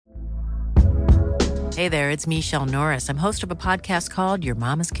Hey there, it's Michelle Norris. I'm host of a podcast called Your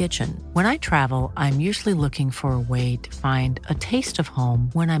Mama's Kitchen. When I travel, I'm usually looking for a way to find a taste of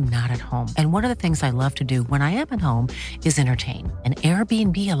home when I'm not at home. And one of the things I love to do when I am at home is entertain. And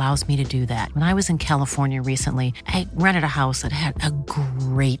Airbnb allows me to do that. When I was in California recently, I rented a house that had a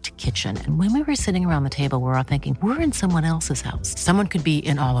great kitchen. And when we were sitting around the table, we were all thinking, we're in someone else's house. Someone could be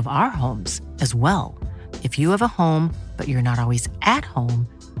in all of our homes as well. If you have a home, but you're not always at home,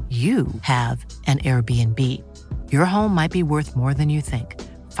 you have an Airbnb. Your home might be worth more than you think.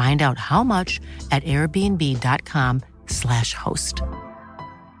 Find out how much at airbnb.com/host.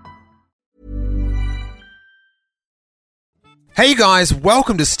 Hey guys,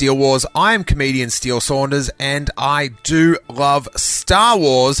 welcome to Steele Wars. I am comedian Steele Saunders and I do love Star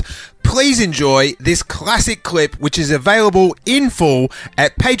Wars. Please enjoy this classic clip, which is available in full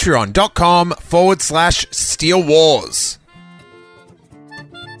at patreon.com/Steele Wars.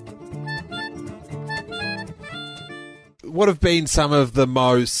 What have been some of the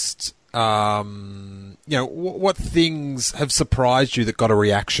most, what things have surprised you that got a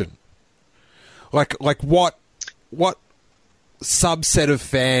reaction? Like what subset of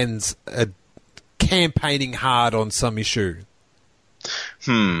fans are campaigning hard on some issue?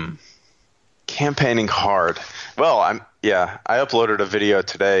 Campaigning hard. Well, I uploaded a video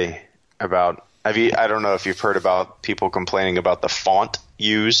today about. I don't know if you've heard about people complaining about the font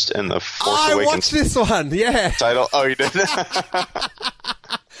used in the Force Awakens. I watched this one. Yeah. Title. Oh, you did.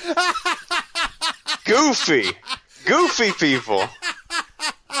 Goofy people.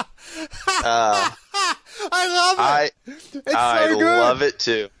 I love it. I so good. love it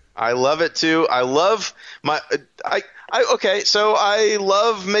too. I love it too. I love so I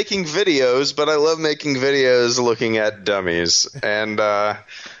love making videos, but I love making videos looking at dummies. And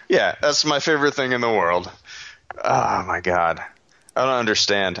yeah, that's my favorite thing in the world. Oh my God. I don't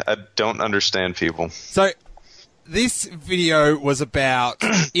understand. I don't understand people. So this video was about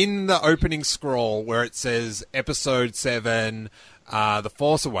in the opening scroll where it says Episode 7, The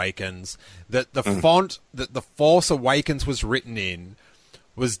Force Awakens, that the font that The Force Awakens was written in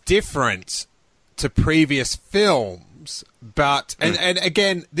was different to previous films, but and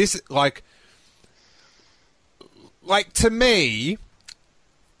again, this like to me,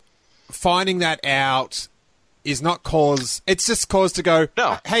 finding that out is not cause. It's just cause to go,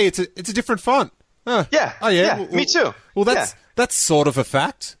 no. Hey, it's a different font. Yeah. Oh yeah. Yeah, me too. Well, that's sort of a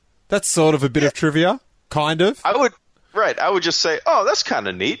fact. That's sort of a bit of trivia, kind of. I would just say, oh, that's kind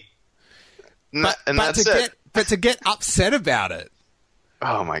of neat. But to get upset about it.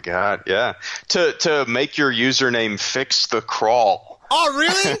 Oh my God, yeah. To make your username fix the crawl. Oh,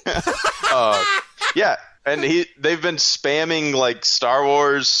 really? Yeah. And they've been spamming like Star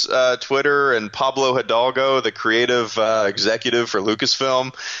Wars Twitter, and Pablo Hidalgo, the creative executive for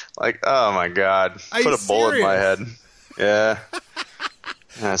Lucasfilm. Like, oh my God, put a bullet in my head. Yeah,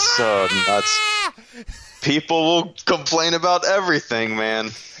 that's so nuts. People will complain about everything, man.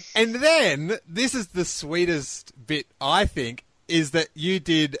 And then this is the sweetest bit, I think, is that you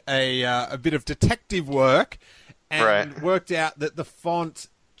did a bit of detective work and worked out that the font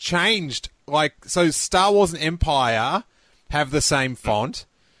changed. Like, so Star Wars and Empire have the same font.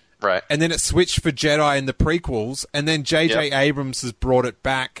 Right. And then it switched for Jedi in the prequels, and then J.J. Abrams has brought it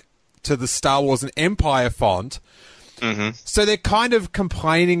back to the Star Wars and Empire font. Mm-hmm. So they're kind of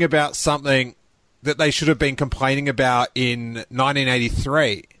complaining about something that they should have been complaining about in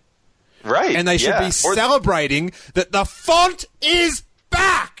 1983. Right. And they should be celebrating that the font is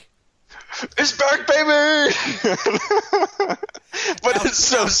back! It's back, baby! But it's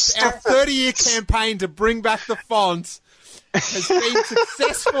so stupid. Our 30-year campaign to bring back the font has been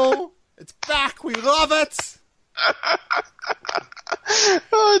successful. It's back. We love it.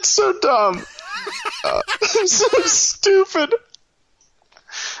 Oh, it's so dumb. It's so stupid.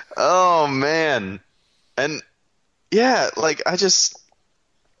 Oh, man. And, yeah, like, I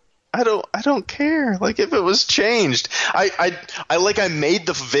don't care. Like, if it was changed, I made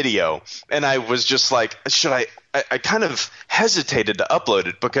the video and I was just like, I kind of hesitated to upload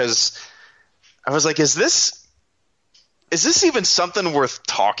it because I was like, is this even something worth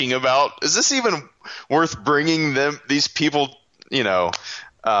talking about? Is this even worth bringing these people,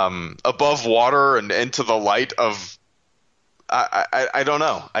 above water and into the light of, I don't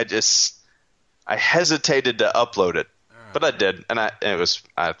know. I hesitated to upload it. But I did, and I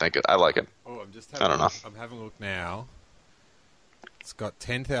like it. Oh, I don't know. I'm having a look now. It's got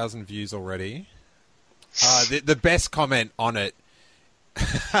 10,000 views already. The best comment on it.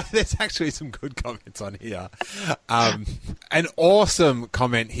 There's actually some good comments on here. An awesome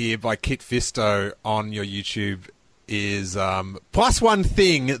comment here by Kit Fisto on your YouTube is plus one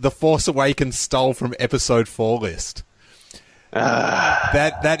thing The Force Awakens stole from Episode 4 list.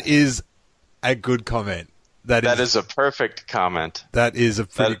 That is a good comment. That is a perfect comment. That is a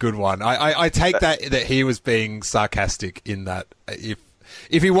pretty good one. I take that he was being sarcastic in that. If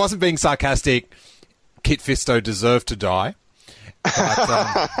he wasn't being sarcastic, Kit Fisto deserved to die.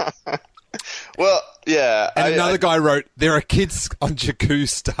 But, well, yeah. And another guy wrote, "There are kids on Jakku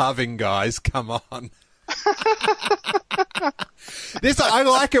starving, guys. Come on." I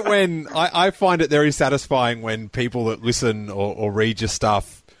like it when I find it very satisfying when people that listen or read your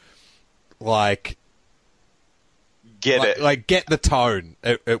stuff get the tone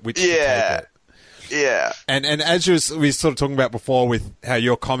at which you take it. Yeah. And as we were sort of talking about before with how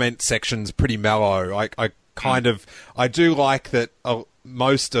your comment section's pretty mellow, I do like that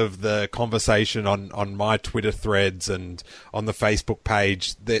most of the conversation on my Twitter threads and on the Facebook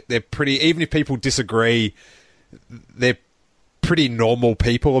page, they're pretty, even if people disagree, they're pretty normal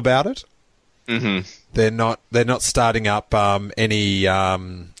people about it. Mm-hmm. They're not starting up any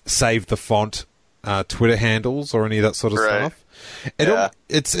Save the Font Twitter handles or any of that sort of stuff.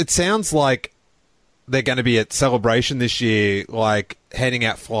 It sounds like they're going to be at Celebration this year, like handing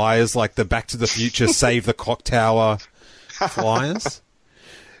out flyers like the Back to the Future Save the Clock Tower flyers.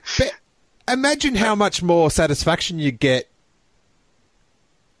 But imagine how much more satisfaction you get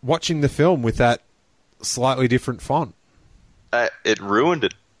watching the film with that slightly different font. It ruined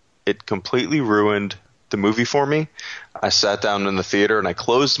it. It completely ruined the movie for me. I sat down in the theater and I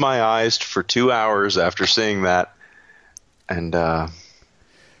closed my eyes for 2 hours after seeing that. And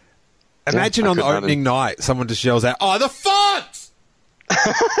imagine on the opening night, someone just yells out, "Oh, the font!"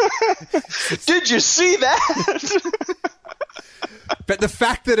 Did you see that? But the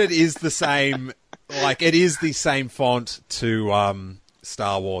fact that it is the same, it is the same font to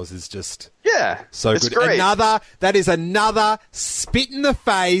Star Wars is just so good. Great. That is another spit in the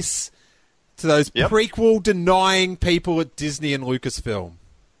face to those prequel denying people at Disney and Lucasfilm.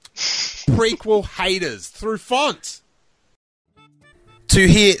 Prequel haters through font. To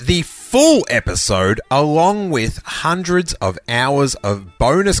hear the full episode, along with hundreds of hours of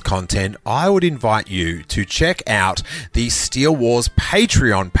bonus content, I would invite you to check out the Steele Wars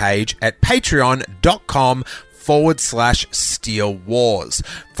Patreon page at patreon.com/Steele Wars.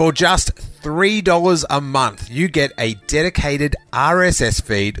 For just $3 a month, you get a dedicated RSS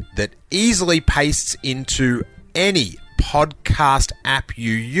feed that easily pastes into any podcast app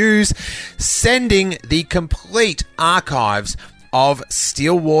you use, sending the complete archives of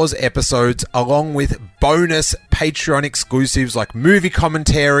Steele Wars episodes along with bonus Patreon exclusives like movie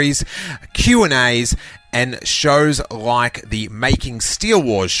commentaries, Q&As, and shows like the Making Steele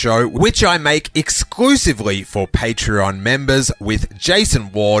Wars show, which I make exclusively for Patreon members with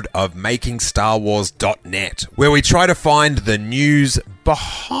Jason Ward of MakingStarWars.net, where we try to find the news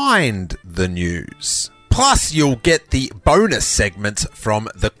behind the news. Plus, you'll get the bonus segments from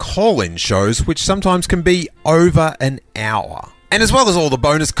the call-in shows, which sometimes can be over an hour. And as well as all the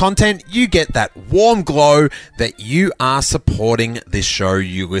bonus content, you get that warm glow that you are supporting this show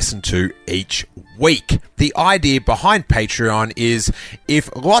you listen to each week. The idea behind Patreon is if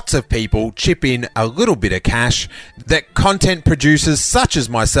lots of people chip in a little bit of cash, that content producers such as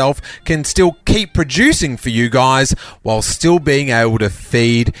myself can still keep producing for you guys while still being able to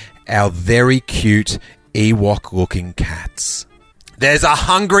feed our very cute Ewok-looking cats. There's a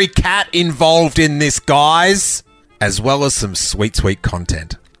hungry cat involved in this, guys, as well as some sweet, sweet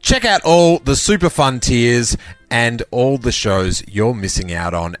content. Check out all the super fun tiers and all the shows you're missing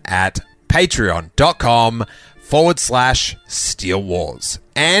out on at patreon.com/Steele Wars.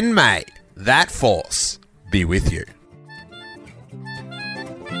 And may that force be with you.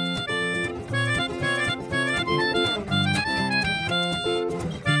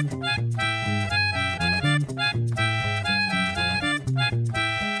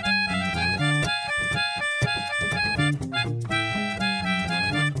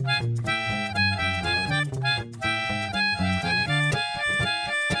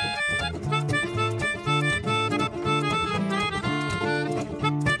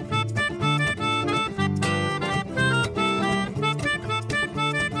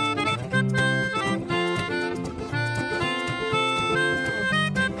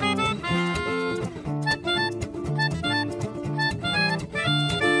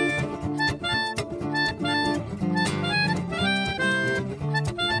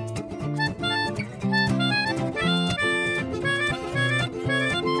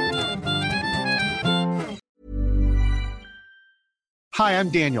 Hi, I'm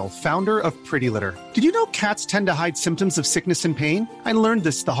Daniel, founder of Pretty Litter. Did you know cats tend to hide symptoms of sickness and pain? I learned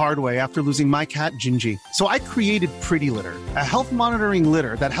this the hard way after losing my cat, Gingy. So I created Pretty Litter, a health monitoring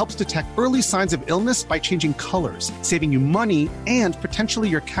litter that helps detect early signs of illness by changing colors, saving you money and potentially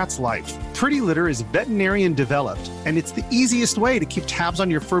your cat's life. Pretty Litter is veterinarian developed, and it's the easiest way to keep tabs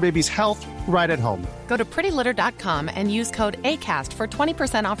on your fur baby's health right at home. Go to prettylitter.com and use code ACAST for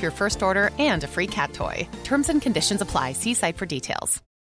 20% off your first order and a free cat toy. Terms and conditions apply. See site for details.